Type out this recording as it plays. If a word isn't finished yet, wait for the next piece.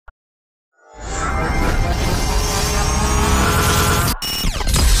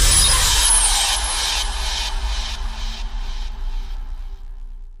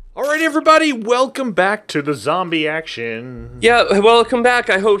everybody, welcome back to the zombie action. Yeah, welcome back.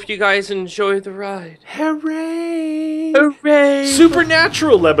 I hope you guys enjoy the ride. Hooray! Hooray!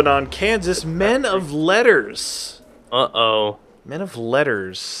 Supernatural, Lebanon, Kansas, Men of Letters. Uh-oh. Men of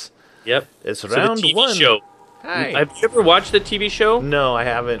Letters. Yep. It's so round the TV one. Show. Hi. Have you ever watched the TV show? No, I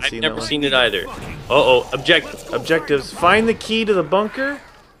haven't I've seen never that one. seen it either. Uh-oh. Objectives. Find the key to the bunker.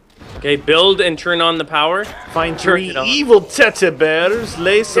 Okay, build and turn on the power. Find Turn 3 it on. evil teddy bears.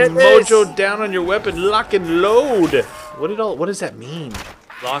 Lay some Yes. mojo down on your weapon. Lock and load. What does that mean?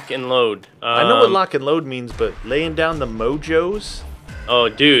 Lock and load. I know what lock and load means, but laying down the mojos. Oh,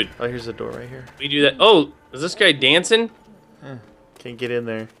 dude. Oh, here's the door right here. We do that. Oh, is this guy dancing? Can't get in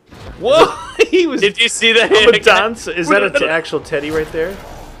there. Whoa! He was. Did you see that? I'm a dance. Is that an actual teddy right there?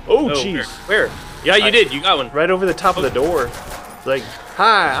 Oh, jeez. Where? Yeah, you did. You got one. Right over the top of the door. Like,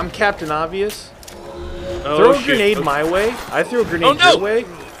 hi, I'm Captain Obvious. Oh, Throw a shoot. grenade my way. I throw a grenade no. your way.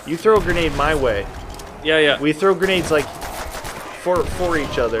 You throw a grenade my way. Yeah, yeah. We throw grenades like for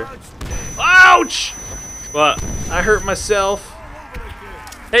each other. Ouch! What? I hurt myself.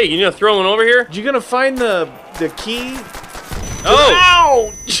 Hey, you know, throw one over here? You gonna find the key?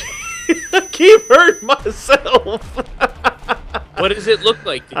 Oh! Ouch! I keep hurting myself. What does it look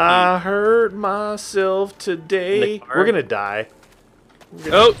like? I hurt myself today. We're gonna die.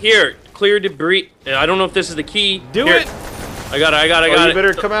 Oh, here. Clear debris. I don't know if this is the key. Do Here. it. I got it. You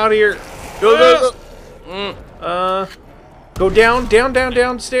better come out here. Go. Go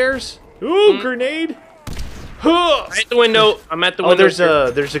downstairs. Ooh, grenade. Huh. I'm at the window. I'm at the window.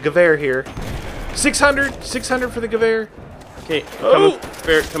 Oh, there's a Gewehr here. 600 for the Gewehr. Okay. Oh.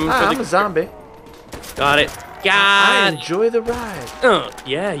 Coming I'm a zombie. Got it. I Got it. enjoy the ride.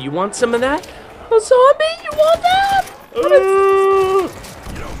 Yeah, you want some of that? A zombie? You want that?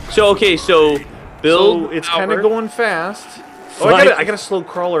 So build. So it's power. kind of going fast. Oh, Fly- I got a slow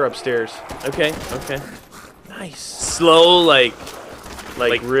crawler upstairs. Okay. Nice. Slow, like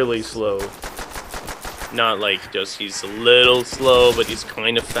really slow. not like just he's a little slow, but he's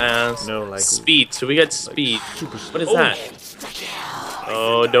kind of fast. No, like speed. So we got speed. super slow. What is that?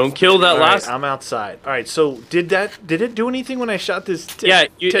 Oh, don't kill that last. I'm outside. All right. So did it do anything when I shot this? Yeah,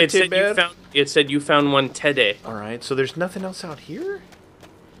 it said you found one Teddy. All right. So there's nothing else out here.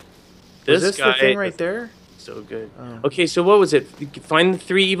 This Is this guy the thing right there? So good. Oh. Okay, so what was it? Find the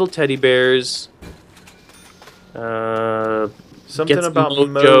 3 evil teddy bears. Something Get some about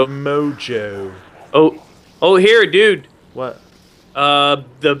mojo. Oh, here, dude. What?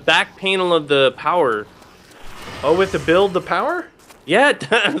 The back panel of the power. Oh, with the build the power? Yeah,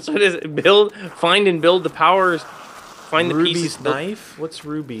 that's what it is. Find and build the powers. Find the Ruby's pieces. knife? What's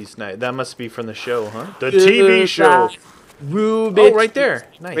Ruby's knife? That must be from the show, huh? The TV show. Ruby. Oh, right there.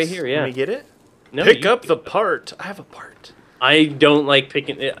 Nice. Right here, yeah. Let me get it? No, Pick you- up the part. I have a part. I don't like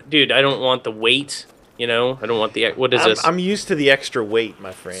picking it. Dude, I don't want the weight. You know, I don't want the. What is this? I'm used to the extra weight,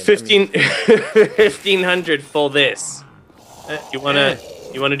 my friend. 1500 for this. You wanna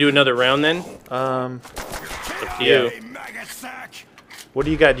do another round then? Um, Up to you. what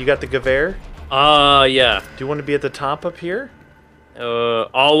do you got? You got the Gewehr? Yeah. Do you want to be at the top up here?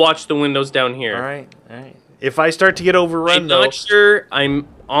 I'll watch the windows down here. All right. If I start to get overrun, I'm though, not sure. I'm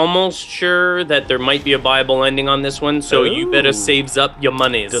almost sure that there might be a viable ending on this one, so you better Ooh. saves up your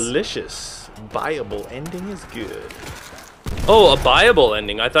monies. delicious. Viable ending is good. Oh, a viable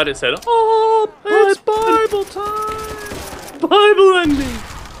ending. I thought it said, It's Bible time. Bible ending.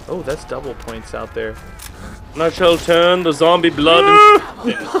 Oh, that's double points out there. And I shall turn the zombie blood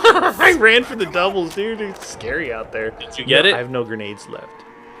I ran for the doubles, dude. It's scary out there. Did you get it? I have no grenades left.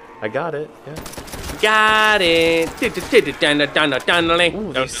 I got it. Yeah. Got it.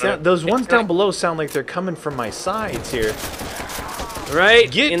 Ooh, those ones down below sound like they're coming from my sides here. Right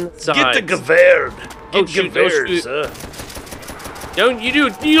Get inside. the Gewehr. Oh, Get shoot, Gewehrs. Don't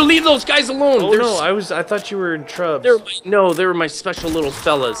you leave those guys alone. Oh They're no, I thought you were in trubs. they're my special little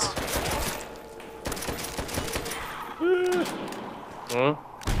fellas. Huh?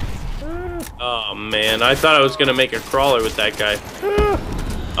 Oh man, I thought I was gonna make a crawler with that guy.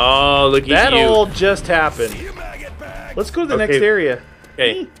 Oh, look at you. That all just happened. Let's go to the next area.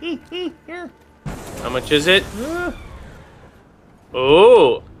 Okay. How much is it?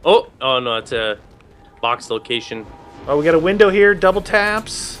 Oh no, it's a box location. Oh, we got a window here. Double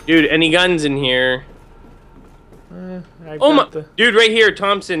taps. Dude, any guns in here? Oh my, dude, right here,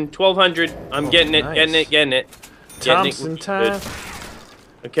 Thompson, 1200. I'm getting it, nice. getting it. Thompson time.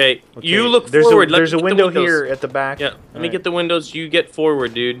 Okay, you look forward. There's a window here at the back. Yeah, let me get the windows. You get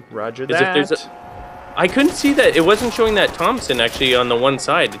forward, dude. Roger If that. there's I couldn't see that. It wasn't showing that Thompson actually on the one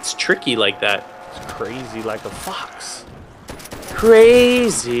side. It's tricky like that. It's crazy like a fox.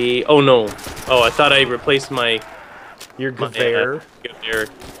 crazy. Oh no. Oh, I thought I replaced my Your Gewehr. Gewehr.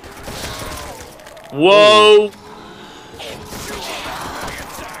 Whoa!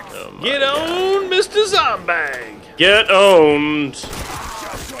 Get on, Mr. Zombie! Get owned!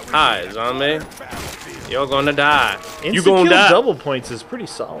 Hi, zombie. You're gonna die. You gonna die. Double points is pretty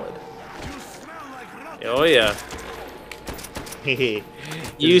solid. Oh yeah.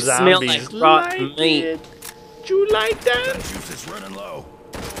 You smell like rotten meat. Do you like that? Juice is running low.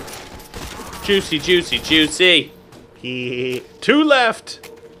 Juicy, juicy, juicy. 2 left.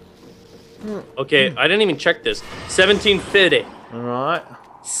 Okay, I didn't even check this. 1750. All right.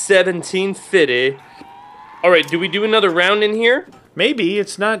 1750. All right, do we do another round in here? Maybe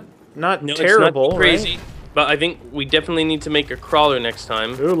it's not No, terrible, it's not crazy. right? But I think we definitely need to make a crawler next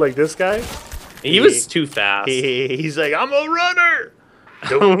time. Ooh, like this guy? He was too fast. He's like, I'm a runner.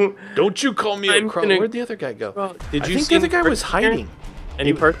 Don't you call me a crawler. Where'd the other guy go? Did you I think see the other guy was hiding.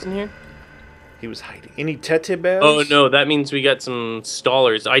 Any parts in here? He was hiding. Any tete bells? Oh no, that means we got some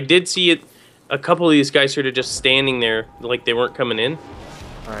stallers. I did see it. A couple of these guys sort of just standing there, like they weren't coming in.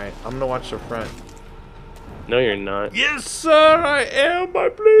 All right, I'm gonna watch the front. No, you're not. Yes, sir, I am. I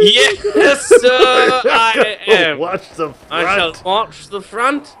believe. Yes, sir, I am. Watch the front. I shall watch the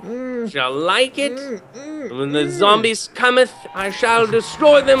front. Shall like it. When the zombies cometh, I shall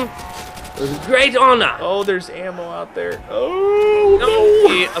destroy them with great honor. Oh, there's ammo out there. Oh, Don't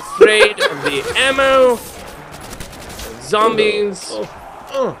be afraid of the ammo. Zombies.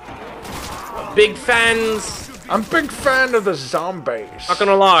 Big fans. I'm a big fan of the zombies. Not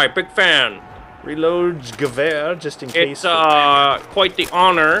gonna lie, big fan. Reloads Gewehr just in case. It's quite the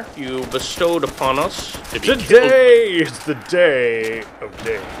honor you bestowed upon us to be Today is the day of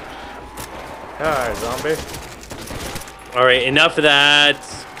days. Hi, zombie. All right, enough of that.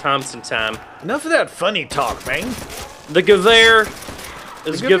 Thompson time. Enough of that funny talk, man. The Gewehr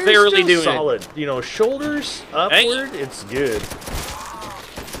is The Gewehr's Gewehrly still doing solid. You know, shoulders upward, it's good.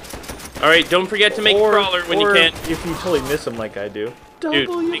 All right, don't forget to make a crawler when you can. If you totally miss them like I do. Dude,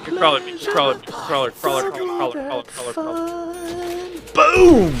 make a crawler, make a crawler, make a crawler, crawler.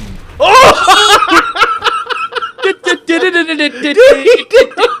 Boom! Oh!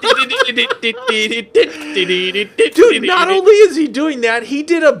 Dude, not only is he doing that, he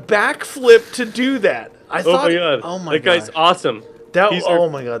did a backflip to do that. I thought, my god. Oh my that guy's gosh. awesome. Oh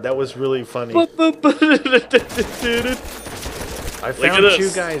my god, that was really funny. I found this.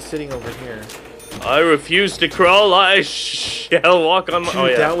 2 guys sitting over here. I refuse to crawl. I shall walk on my. Dude, Oh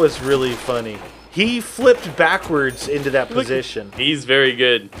yeah, that was really funny. He flipped backwards into that position. he's very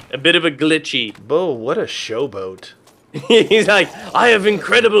good. A bit of a glitchy. Bo, what a showboat. He's like, I have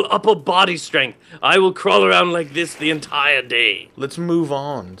incredible upper body strength. I will crawl around like this the entire day. Let's move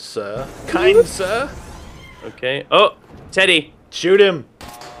on, sir. Kind sir. Okay. Oh, Teddy. Shoot him.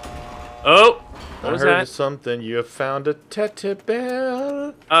 Oh, what I was heard that? something. You have found a tete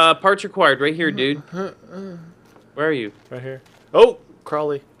bell. Parts required right here, dude. Where are you? Right here. Oh,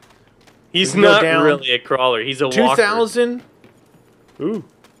 Crawley. He's We can go not down. really a crawler. He's a walker. 2,000. Ooh.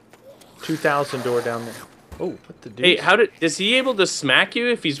 2,000 door down there. Oh, what the dude? Hey, is he able to smack you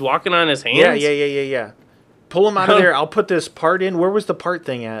if he's walking on his hands? Yeah. Pull him out of there. I'll put this part in. Where was the part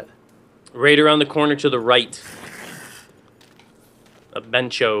thing at? Right around the corner to the right. A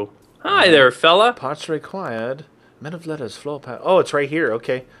bencho. Hi there, fella. Parts required. Men of letters, floor pad. Oh, it's right here.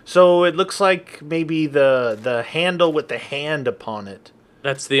 Okay. So it looks like maybe the handle with the hand upon it.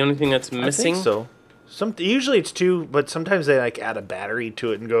 That's the only thing that's missing? I think so. Usually it's 2, but sometimes they like add a battery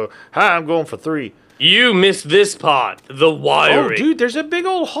to it and go, hi, I'm going for 3. You missed this part. The wiring. Oh, dude, there's a big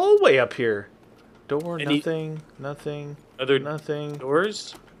old hallway up here. Door, Any- nothing. Other Nothing.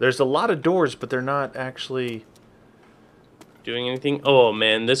 doors? There's a lot of doors, but they're not actually Doing anything? Oh,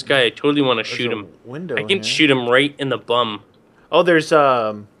 man, this guy, I totally want to There's shoot a him. window I in can here. shoot him right in the bum. Oh, there's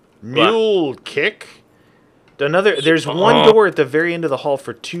mule kick. There's Oh. one door at the very end of the hall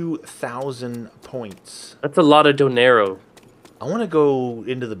for 2,000 points. That's a lot of donero. I want to go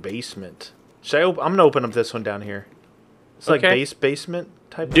into the basement. I'm gonna open up this one down here. It's like Okay. basement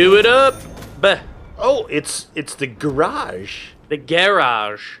type. Do it up. Bah. Oh, it's the garage. The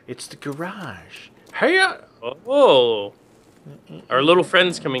garage. It's the garage. Hey, Oh. Our little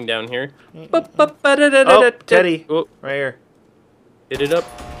friend's coming down here. oh, Teddy, Oh, right here. hit it up.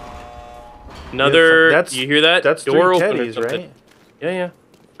 Another. That's You hear that? That's door 3 open or Teddies, something. right? Yeah.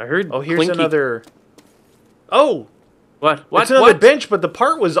 I heard. Oh, here's clinky. another. Oh, What? it's another bench, but the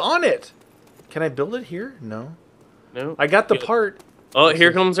part was on it. Can I build it here? No. No. I got the part. Oh,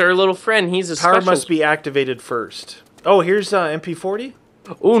 here comes our little friend. He's a Power special. must be activated first. Oh, here's MP40.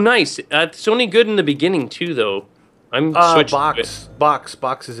 Oh, nice. It's only good in the beginning too, though. I'm switching to it.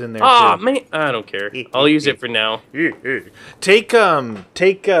 Box is in there Oh too. man, I don't care. I'll use it for now. Take Captain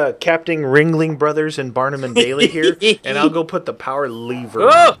Ringling Brothers and Barnum and Bailey here, and I'll go put the power lever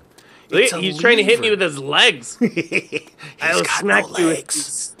Oh! on. Look, It's a he's trying to hit me lever. with his legs. I'll got smack no you with legs. these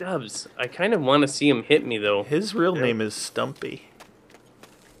stubs. I kind of want to see him hit me though. His real name is Stumpy.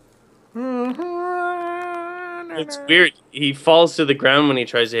 It's weird. He falls to the ground when he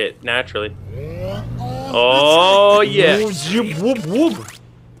tries to hit naturally. Oh yeah. Whoop, whoop, whoop.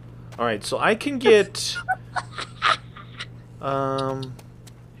 All right, so I can get.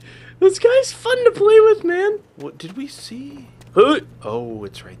 This guy's fun to play with, man. What did we see? Who? Oh,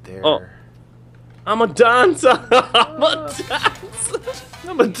 it's right there. Oh. I'm a dancer. I'm a dancer.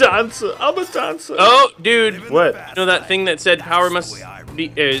 I'm a dancer. I'm a dancer. Oh, dude. What? You know that thing that said power must be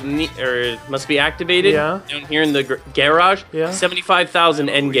must be activated? Yeah. Down here in the garage. Yeah. 75,000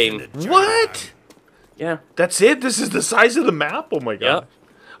 end game. What? Yeah. That's it? This is the size of the map? Oh my god. Yep.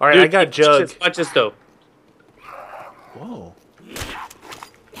 All right, Dude, I got Jug. Watch this though. Whoa.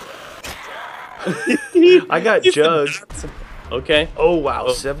 I got Jug. Okay. Oh wow,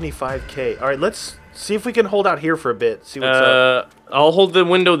 75k. All right, let's see if we can hold out here for a bit. See what's up. I'll hold the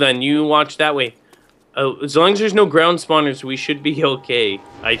window then. You watch that way. As long as there's no ground spawners, we should be okay.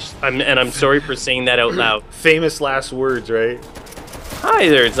 I'm sorry for saying that out loud. Famous last words, right? Hi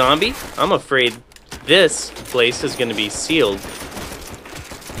there, zombie. I'm afraid this place is going to be sealed.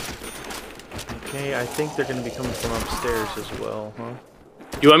 Okay, I think they're gonna be coming from upstairs as well, huh?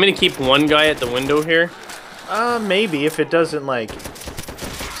 You want me to keep one guy at the window here? Maybe if it doesn't like,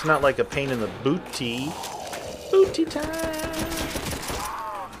 it's not like a pain in the booty. Booty time.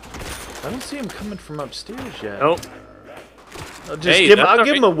 I don't see him coming from upstairs yet. Nope. I'll Hey, give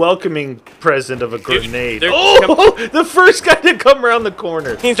him a welcoming present of a grenade. they're- Oh, the first guy to come around the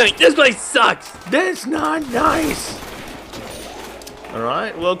corner. He's like, this place sucks. That's not nice. All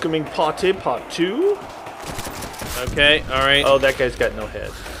right, welcoming party part 2. Okay, all right. Oh, that guy's got no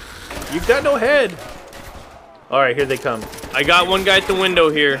head. You got no head. All right, here they come. I got one guy at the window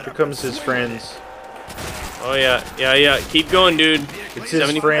here. Here comes his friends. Oh yeah, yeah. Keep going, dude. It's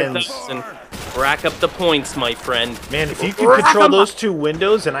his friends. 75,000. Rack up the points, my friend. Man, if you could control those two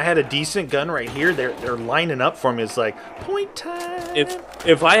windows and I had a decent gun right here, they're lining up for me. It's like point time.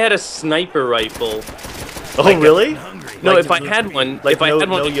 If I had a sniper rifle, Oh, really? no, Like- if I had one, Like if I no, had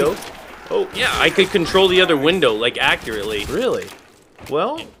one, no I could- yoke? Oh, yeah, I could control the other window like accurately. really?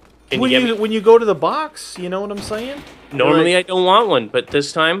 Well, Can when you get you me- when you go to the box, you know what I'm saying? Normally, Like- I don't want one, but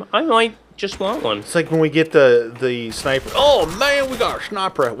this time I might just want one. It's like when we get the sniper. Oh man, we got a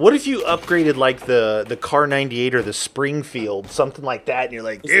sniper. What if you upgraded like the Car 98 or the Springfield, something like that, and you're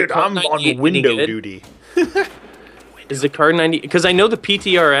like, the dude, Car I'm on 98 any window good? duty. Is the car 90? Because I know the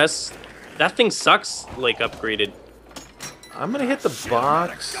PTRS, that thing sucks. Like upgraded. I'm gonna hit the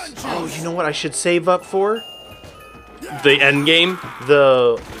box. Oh, you know what I should save up for? The end game.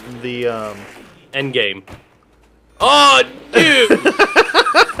 The End game. Oh, dude!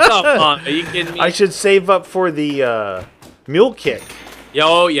 Come on, are you kidding me? I should save up for the mule kick.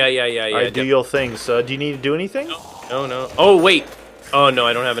 Oh, yeah. All right, do your thing. So, do you need to do anything? No. Oh, wait. Oh, no,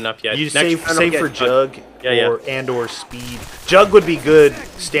 I don't have enough yet. You Next save round I'll save get for Jug Yeah. or speed. Jug would be good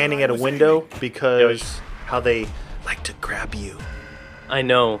standing at a window because how they like to grab you. I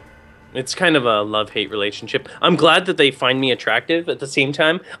know. It's kind of a love-hate relationship. I'm glad that they find me attractive. At the same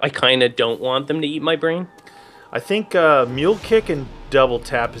time, I kind of don't want them to eat my brain. I think mule kick and double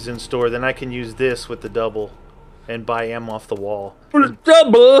tap is in store. Then I can use this with the double and buy M off the wall.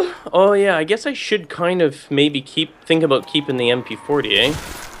 Double! Oh, yeah, I guess I should kind of maybe think about keeping the MP40, eh?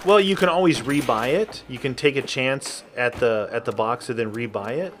 Well, you can always rebuy it. You can take a chance at the box and then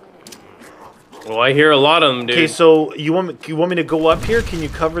rebuy it. Well, I hear a lot of them, dude. Okay, so you want me to go up here? Can you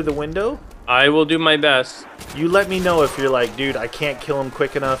cover the window? I will do my best. You let me know if you're like, dude, I can't kill him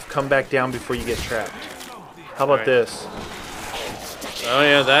quick enough. Come back down before you get trapped. How about Alright. this? Oh,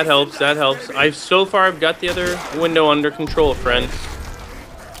 yeah, that helps, So far, I've got the other window under control, friend.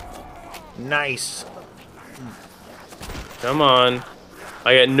 Nice. Come on.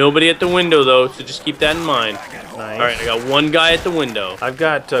 I got nobody at the window, though, so just keep that in mind. Nice. All right, I got one guy at the window. I've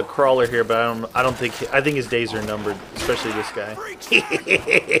got a crawler here, but I think his days are numbered, especially this guy.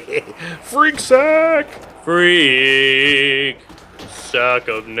 Freak sack. Freak. Sack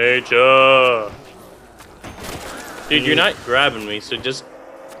of nature. Dude, you're not grabbing me, so just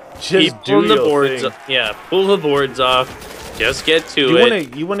keep do pulling the your boards thing. up. Yeah, pull the boards off. Just get to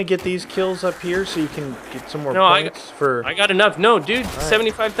You want to get these kills up here so you can get some more No, points for. I got enough. No, dude,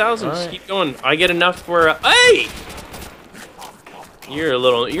 75,000. Just Alright. keep going. I get enough for. Hey!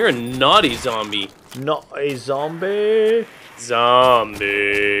 You're a naughty zombie. Not a zombie.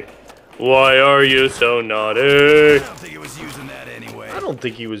 Zombie. Why are you so naughty? I don't think he was using that anyway. I don't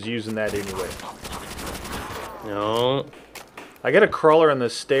think he was using that anyway. No. I got a crawler on the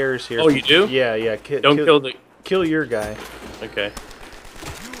stairs here. Oh, you do? Yeah. Don't kill the... Kill your guy. Okay.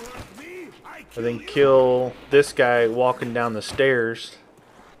 And then kill this guy walking down the stairs.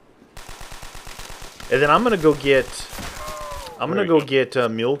 And then I'm gonna go get...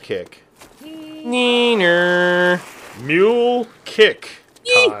 Mule Kick. Neener. Mule Kick.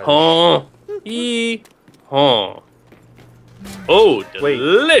 Yeehaw. Yeehaw. Oh,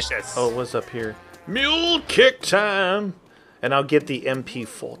 delicious. Oh, what's up here? Mule Kick time. And I'll get the MP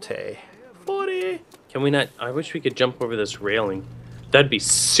Forte. 40. Can we not... I wish we could jump over this railing. That'd be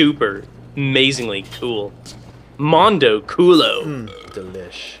super amazingly cool. Mondo culo.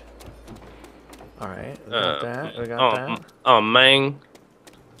 Delish. Alright, we got that. We got that. Oh, man.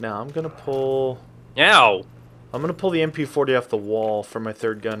 Now I'm gonna pull... Ow. I'm gonna pull the MP40 off the wall for my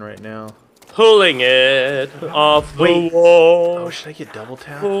third gun right now. Pulling it off the Wait. wall. Oh, should I get double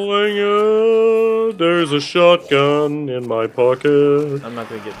tap? Pulling it. There's a shotgun in my pocket. I'm not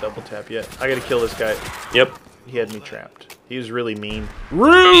gonna get double tap yet. I gotta kill this guy. Yep. He had me trapped. He was really mean.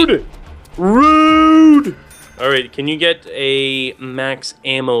 Rude! Rude! Alright, can you get a max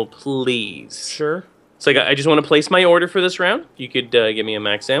ammo, please? Sure. So I just want to place my order for this round. If you could give me a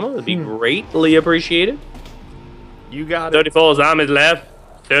max ammo, it'd be greatly appreciated. You got it. 34 zombies left.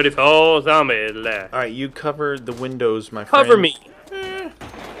 34 zombies left. Alright, you covered the windows, my friend. Cover me.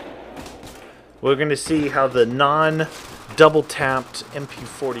 We're gonna see how the non-double tapped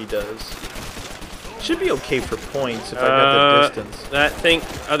MP40 does. Should be okay for points if I got the distance. That thing,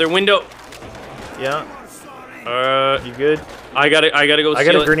 other window. Yeah. You good? I gotta go. I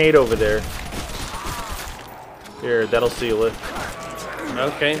got a grenade over there. Here, that'll seal it.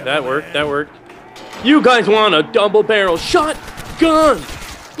 Okay, that worked. That worked. You guys want a double barrel shotgun?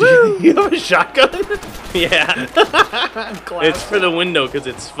 Woo! You have a shotgun? Yeah. It's for the window because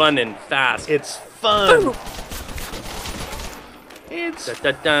it's fun and fast. It's fun. It's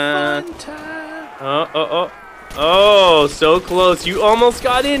Da, da, da. fun time. Oh, so close. You almost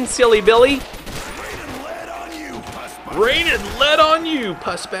got in, silly Billy. Rain and lead on you,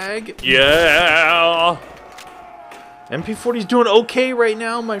 puss bag. Yeah. MP40's doing okay right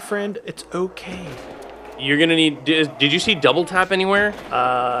now, my friend. It's okay. You're gonna need. Did you see double tap anywhere?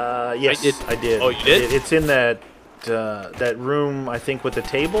 Yes, I did. Oh, you did? It's in that that room, I think, with the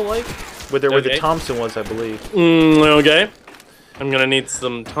table, like where the Thompson was, I believe. Okay. I'm gonna need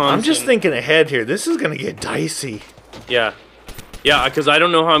some Thompson. I'm just thinking ahead here. This is gonna get dicey. Yeah. Yeah, because I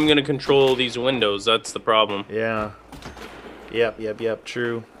don't know how I'm gonna control these windows. That's the problem. Yeah. Yep.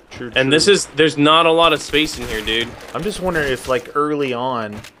 True. And there's not a lot of space in here, dude. I'm just wondering if, like, early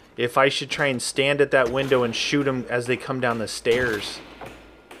on, if I should try and stand at that window and shoot them as they come down the stairs.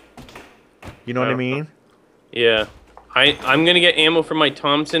 You know what I mean? Yeah. I'm gonna get ammo for my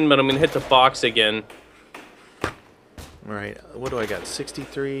Thompson, but I'm gonna hit the box again. Alright, what do I got?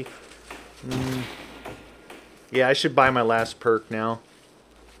 63? Yeah, I should buy my last perk now.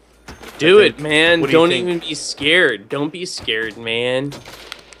 Do it, man. What do you Don't think? even be scared. Don't be scared, man.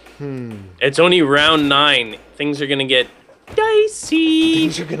 It's only round 9. Things are gonna get dicey.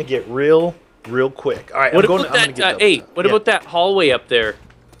 Things are gonna get real quick. Alright, What I'm about gonna get that? double Hey, tap. what Yeah. about that hallway up there?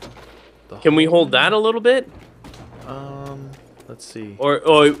 Can we hold that a little bit? Let's see. Or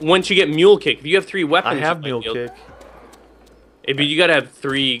once you get mule kick, if you have 3 weapons, I have you mule might be able- kick. But you gotta have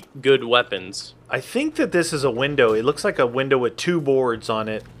 3 good weapons. I think that this is a window. It looks like a window with 2 boards on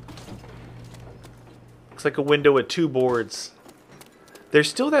it. Looks like a window with 2 boards. There's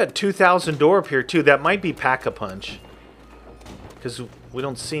still that 2000 door up here, too. That might be Pack-a-Punch. Because we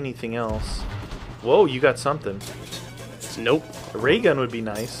don't see anything else. Whoa, you got something. Nope. A ray gun would be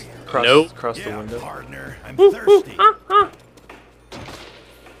nice. Across the window. Partner, I'm thirsty.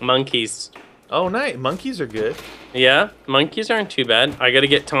 Monkeys. Oh, nice. Monkeys are good. Yeah, monkeys aren't too bad. I gotta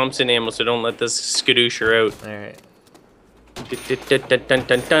get Thompson ammo, so don't let this skadoosh out. Alright.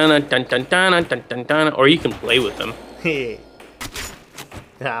 Or you can play with them.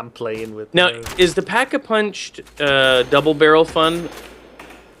 I'm playing with Now, those. is the Pack-a-Punch double barrel fun?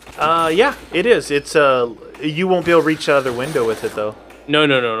 Yeah, it is. It's you won't be able to reach the other window with it though. No,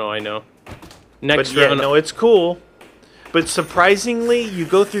 I know. Next But yeah, round. no, it's cool. But surprisingly, you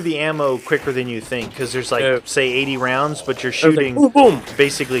go through the ammo quicker than you think because there's like say 80 rounds, but you're shooting boom, boom.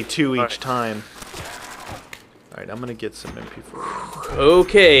 basically 2 each time. All right, I'm gonna get some MP4.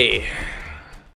 Okay.